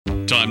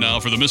Time now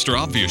for the Mr.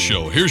 Obvious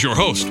Show. Here's your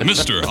host,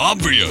 Mr.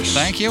 Obvious.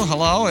 Thank you.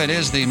 Hello, it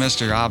is the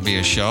Mr.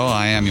 Obvious Show.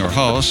 I am your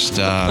host,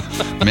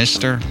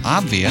 Mr.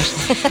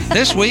 Obvious.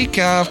 This week,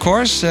 of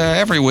course,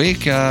 every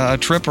week, a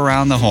trip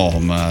around the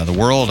home, the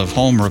world of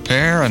home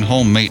repair and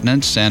home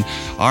maintenance. And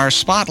our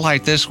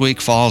spotlight this week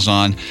falls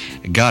on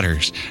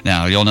gutters.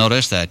 Now, you'll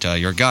notice that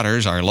your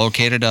gutters are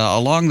located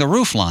along the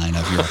roof line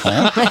of your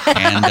home.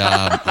 And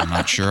I'm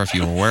not sure if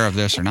you're aware of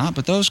this or not,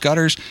 but those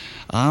gutters,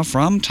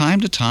 from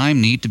time to time,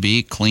 need to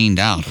be cleaned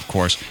out. Of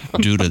course,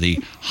 due to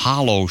the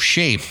hollow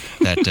shape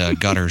that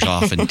gutters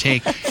often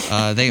take,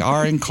 they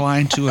are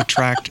inclined to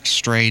attract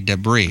stray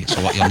debris.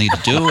 So what you'll need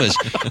to do is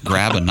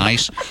grab a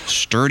nice,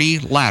 sturdy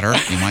ladder.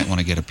 You might want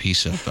to get a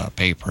piece of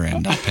paper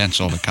and a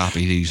pencil to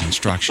copy these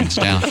instructions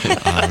down,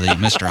 the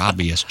Mr.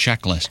 Obvious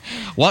checklist.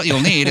 What you'll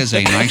need is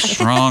a nice,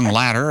 strong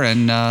ladder,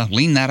 and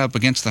lean that up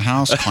against the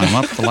house, climb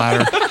up the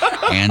ladder,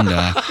 and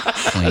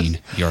clean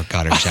your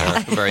gutters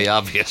out. Very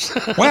obvious.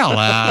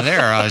 Well,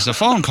 there is a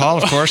phone call.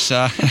 Of course,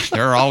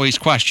 there are always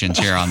questions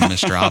here on the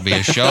Mr.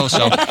 Obvious Show,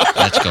 so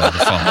let's go to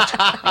the phones.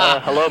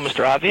 Hello,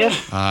 Mr. Obvious.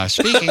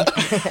 Speaking.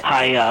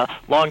 Hi,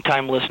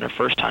 long-time listener,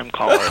 first-time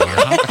caller.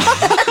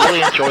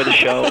 Really enjoy the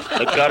show.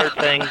 The gutter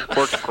thing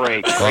works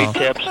great. Great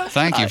tips.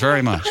 Thank you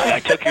very much. I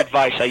took your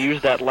advice. I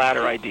used that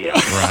ladder idea.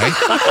 Right.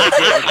 I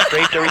did. I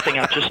scraped everything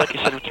out, just like you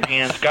said with your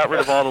hands. Got rid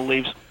of all the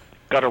leaves.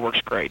 Gutter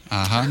works great.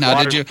 Now,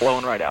 Water's did you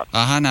blowing right out?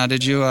 Now,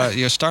 did you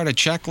you start a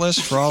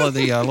checklist for all of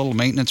the little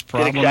maintenance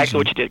problems? Did exactly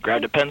what you did.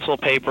 Grabbed a pencil,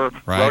 paper,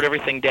 wrote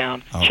everything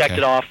down, checked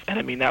it off, and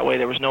I mean that way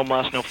there was no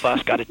muss, no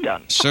fuss. Got it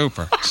done.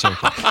 Super.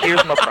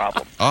 Here's my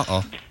problem.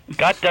 Uh-oh.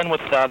 Got done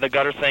with the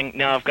gutter thing.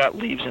 Now I've got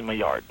leaves in my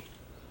yard.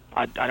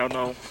 I don't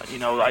know. You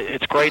know,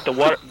 it's great.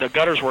 The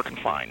gutter's working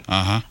fine.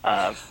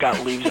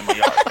 Got leaves in my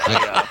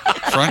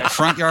yard.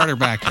 Front yard or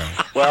backyard?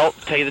 Well,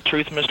 tell you the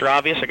truth, Mr.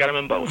 Obvious, I got them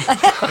in both.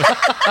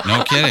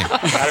 No kidding.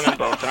 Got them in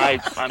both,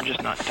 and I'm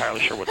just not entirely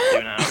sure what to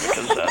do now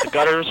because the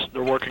gutters,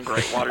 they're working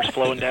great. Water's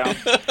flowing down.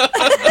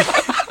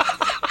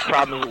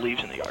 Problem is the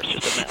leaves in the yard. It's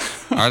just a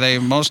mess. Are they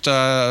most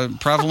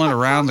prevalent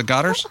around the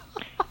gutters?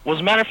 Well,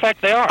 as a matter of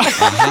fact, they are.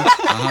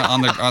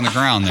 On the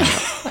ground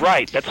there.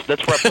 Right. That's where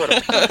I put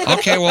them.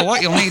 Okay. Well,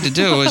 what you'll need to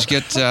do is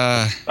get.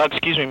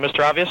 Excuse me,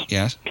 Mr. Obvious.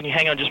 Yes. Can you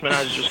hang on just a minute?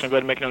 I was just going to go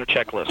ahead and make another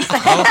checklist.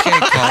 Okay,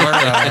 caller.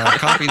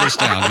 Copy this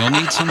down. You'll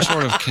need some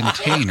sort of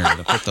container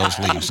to put those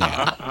leaves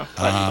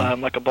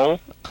in. Like a bowl.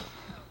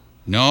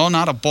 No,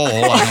 not a bowl.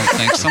 I don't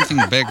think something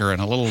bigger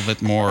and a little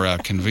bit more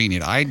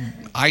convenient.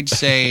 I'd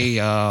say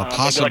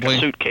possibly maybe like a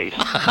suitcase.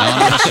 No,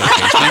 not a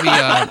suitcase. Maybe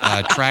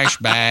a trash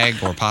bag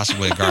or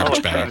possibly a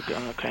garbage bag.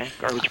 Okay,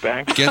 garbage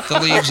bag. Get the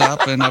leaves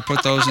up and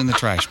put those in the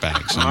trash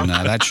bags, and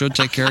that should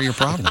take care of your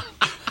problem.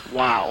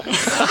 Wow.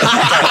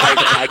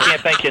 I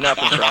can't thank you enough,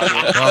 Mr.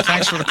 Obvious. Well,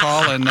 thanks for the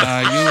call, and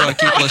you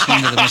keep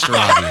listening to the Mr.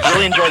 Obvious.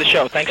 Really enjoy the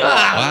show. Thanks a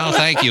lot. Well,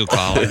 thank you,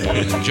 caller.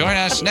 Join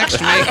us next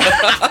week.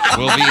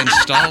 We'll be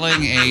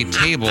installing a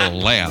table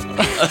lamp.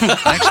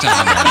 Next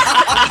time,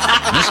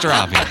 Mr.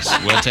 Obvious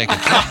will take a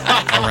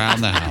trip around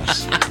the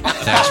house.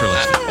 Thanks for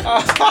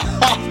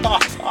listening.